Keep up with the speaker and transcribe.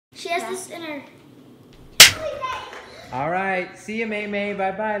She has this in her. All right. See you, May May.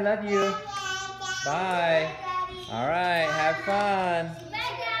 Bye bye. Love you. Bye. All right. Have fun.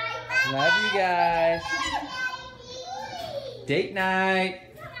 Love you guys. Date night.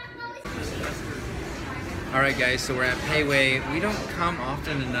 Alright guys, so we're at Payway. We don't come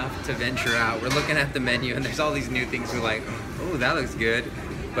often enough to venture out. We're looking at the menu and there's all these new things. We're like, oh, that looks good.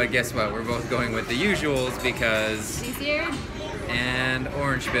 But guess what? We're both going with the usuals because... Easier? And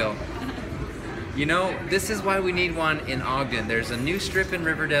Orange Bill. You know, this is why we need one in Ogden. There's a new strip in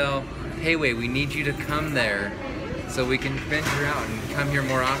Riverdale. Payway, we need you to come there so we can venture out and come here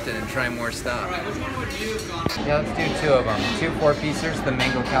more often and try more stuff. Yeah, let's do 2 of them. 2 4-piecers, the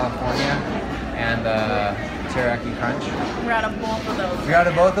Mango California and the Teriyaki Crunch. We're out of both of those. You're out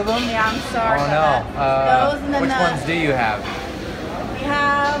of both of them? Yeah, I'm sorry. Oh no. Those and then which ones do you have?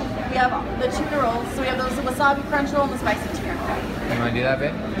 We have the chicken rolls. So we have those, the wasabi crunch roll and the spicy chicken. You want to do that,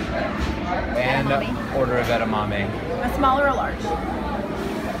 babe? And order of edamame. A small or a large?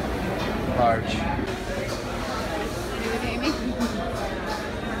 Large.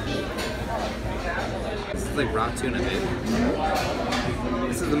 This is like raw tuna, babe.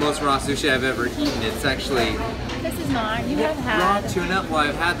 This is the most raw sushi I've ever eaten. It's actually... This is not. You have had... Raw tuna? Well,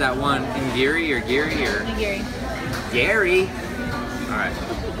 I've had that one in Gary or... Gary. Gary? Alright.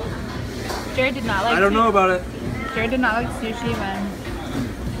 Jared did not like... I don't know about it. Jared did not like sushi when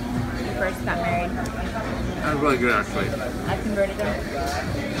we first got married. That was really good, actually. I converted him.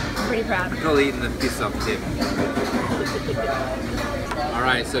 I'm pretty proud. I'm totally eating the piece off the table.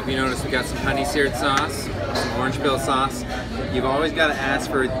 Alright, so if you notice, we got some honey seared sauce, some orange peel sauce. You've always got to ask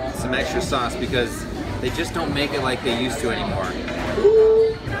for some extra sauce because they just don't make it like they used to anymore.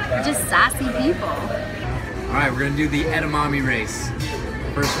 We're just sassy people. Alright, we're going to do the edamame race.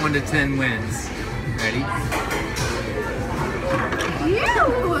 First 1 to 10 wins. Ready?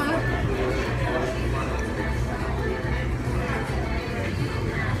 Ew!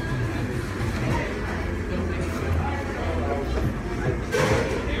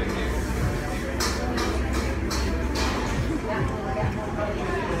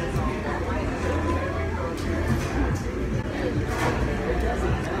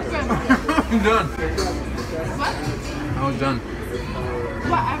 I'm done. What? I was done.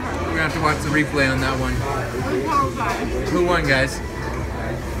 Whatever. We're gonna have to watch the replay on that one. I'm horrified. Who won, guys?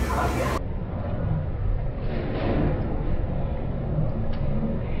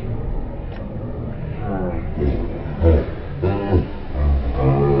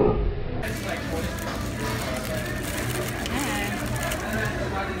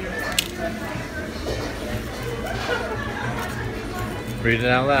 Read it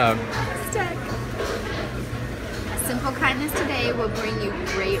out loud. Stuck. Simple kindness today will bring you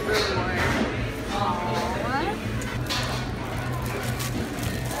great reward. Aww.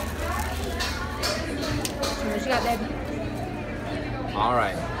 What you got, babe?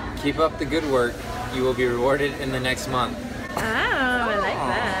 Alright. Keep up the good work. You will be rewarded in the next month. Oh, I like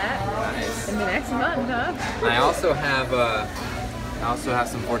that. Nice. In the next month, huh? I also have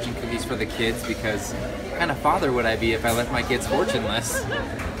some fortune cookies for the kids because what kind of father would I be if I left my kids fortuneless?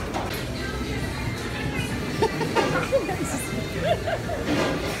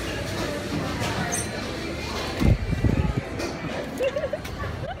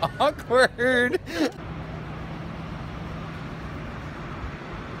 Awkward.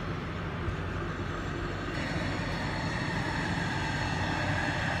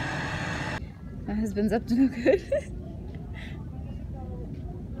 My husband's up to no good.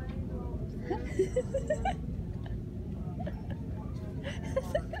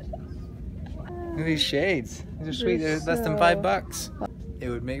 Look at these shades. These are sweet. They're less than $5. It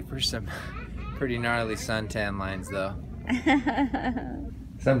would make for some pretty gnarly suntan lines, though.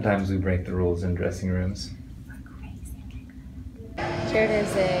 Sometimes we break the rules in dressing rooms. Jared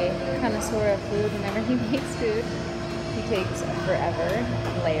is a connoisseur of food. Whenever he makes food, he takes forever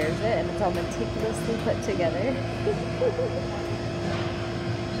and layers it, and it's all meticulously put together. Trying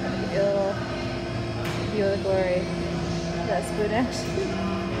to give you a little view of the glory of that spoon action.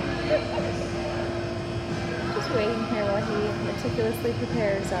 Just waiting here while he meticulously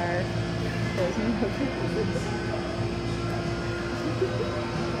prepares our frozen yogurt.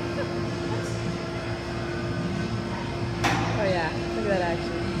 Oh yeah, look at that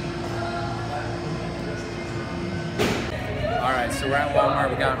action. Alright, so we're at Walmart.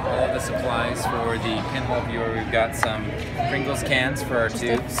 We got all of the supplies for the Pinhole viewer. We've got some Pringles cans for our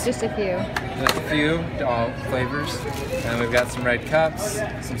tubes. Just a few. Just a few, all flavors. And we've got some red cups,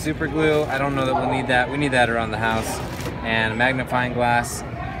 some super glue. I don't know that we'll need that. We need that around the house. And a magnifying glass.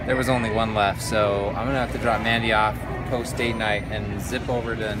 There was only one left, so I'm gonna have to drop Mandy off post date night and zip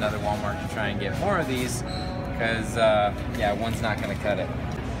over to another Walmart to try and get more of these because, yeah, one's not going to cut it.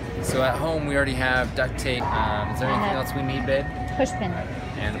 So at home we already have duct tape. Is there anything else we need, babe? Push pin.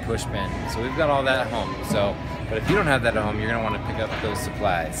 And a push pin. So we've got all that at home. So, but if you don't have that at home, you're going to want to pick up those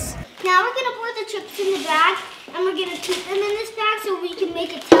supplies. Now we're going to pour the chips in the bag, and we're going to keep them in this bag so we can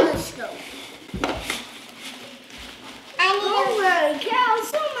make a telescope. Holy cow,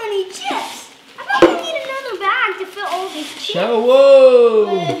 so many chips! I bet we need another bag to fill all these chips. So,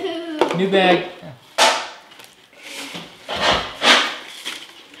 whoa! New bag.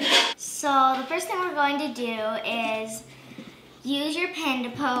 So the first thing we're going to do is use your pin to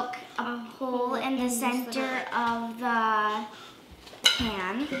poke a hole in the center of the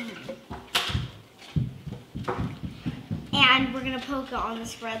can. And we're going to poke it on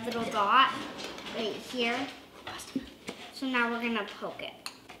this red little dot right here. So now we're going to poke it.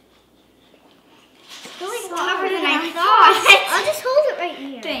 It's really harder than I thought. I'll just hold it right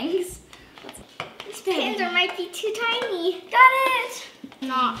here. Thanks. These pins might be too tiny. Got it.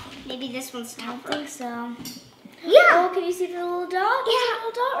 No, maybe this one's tougher. I don't think so. Yeah. Oh, can you see the little dot? Yeah,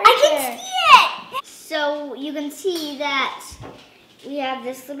 little dot right there. I can see it. So you can see that we have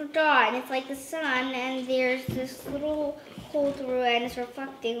this little dot, and it's like the sun, and there's this little hole through it, and it's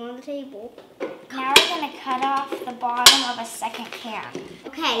reflecting on the table. Now we're gonna cut off the bottom of a second can.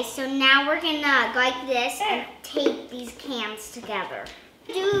 Okay, so now we're gonna go like this and tape these cans together.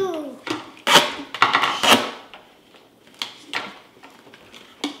 Dude.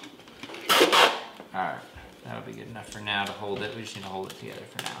 Alright, that'll be good enough for now to hold it. We just need to hold it together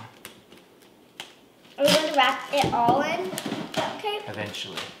for now. Are we going to wrap it all in? Okay.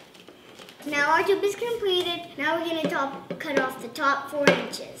 Eventually. Now our tube is completed. Now we're going to cut off the top 4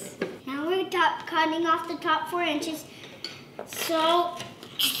 inches. Now we're cutting off the top 4 inches. So,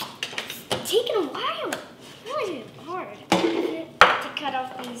 it's taking a while. Really hard to cut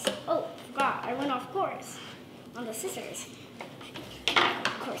off these. Oh, forgot. I went off course on the scissors.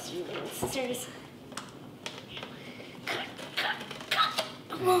 Of course, you little scissors.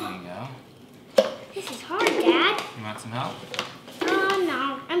 There you go. This is hard, Dad. You want some help?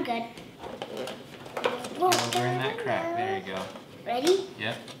 No, I'm good. Over in that crack. There you go. Ready?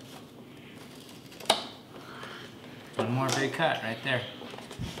 Yep. One more big cut right there.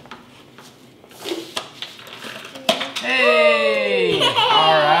 Hey!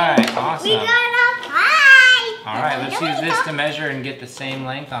 Alright, awesome. We got a pie! Alright, let's use this to measure and get the same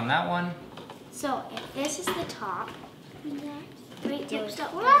length on that one. So, if this is the top, right, yep,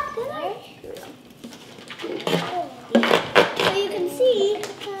 stop. So you can see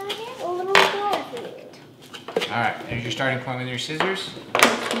a little door here. Alright, there's your starting point with your scissors.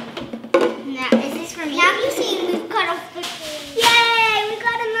 Now, is this for me? Now you see we've cut off the... Yay! We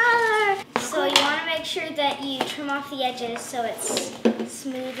got another! So you want to make sure that you trim off the edges so it's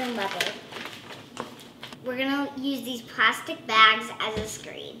smooth and level. We're going to use these plastic bags as a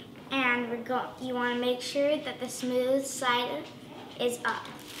screen. And you want to make sure that the smooth side is up.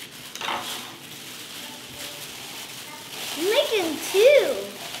 I'm making 2.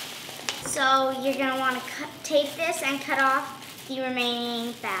 So you're going to want to tape this and cut off the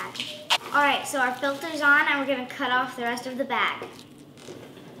remaining bag. Alright, so our filter's on and we're going to cut off the rest of the bag.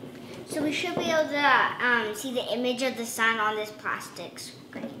 So we should be able to see the image of the sun on this plastic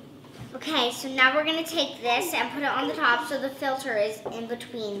screen. Okay, so now we're going to take this and put it on the top so the filter is in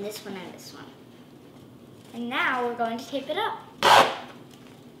between this one and this one. And now we're going to tape it up.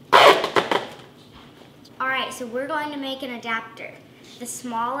 Alright, so we're going to make an adapter. The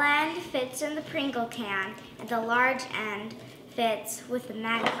small end fits in the Pringle can, and the large end fits with the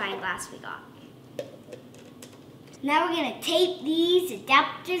magnifying glass we got. Now we're going to tape these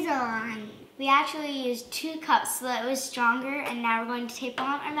adapters on. We actually used 2 cups so that it was stronger, and now we're going to tape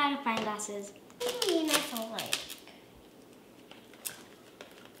on our magnifying glasses. That's all right.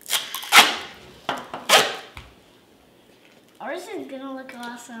 Ours is gonna look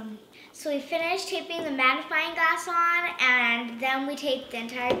awesome. So we finished taping the magnifying glass on, and then we taped the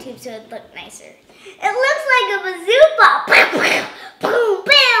entire tube so it looked nicer. It looks like a bazooka! Boom,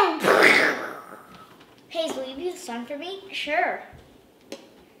 boom! Hayes, will you be the sun for me? Sure.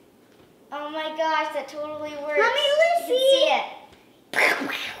 Oh my gosh, that totally works. Let me see it. Boom,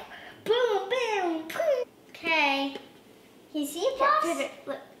 boom, boom. Okay. Can you see it, boss?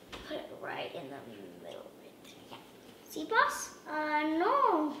 Put it right in the middle. Yeah. See, boss?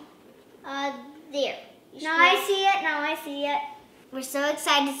 No. There. Now I see it. Now I see it. We're so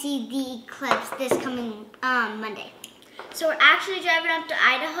excited to see the eclipse this coming Monday. So we're actually driving up to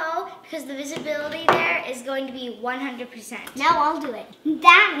Idaho because the visibility there is going to be 100%. Now I'll do it.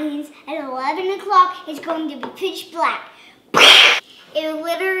 That means at 11 o'clock it's going to be pitch black. It will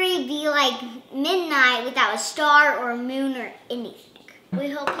literally be like midnight without a star or a moon or anything. We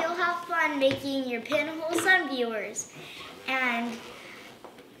hope you'll have fun making your Pinhole Sun viewers. And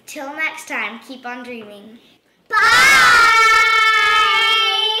till next time, keep on dreaming. Bye!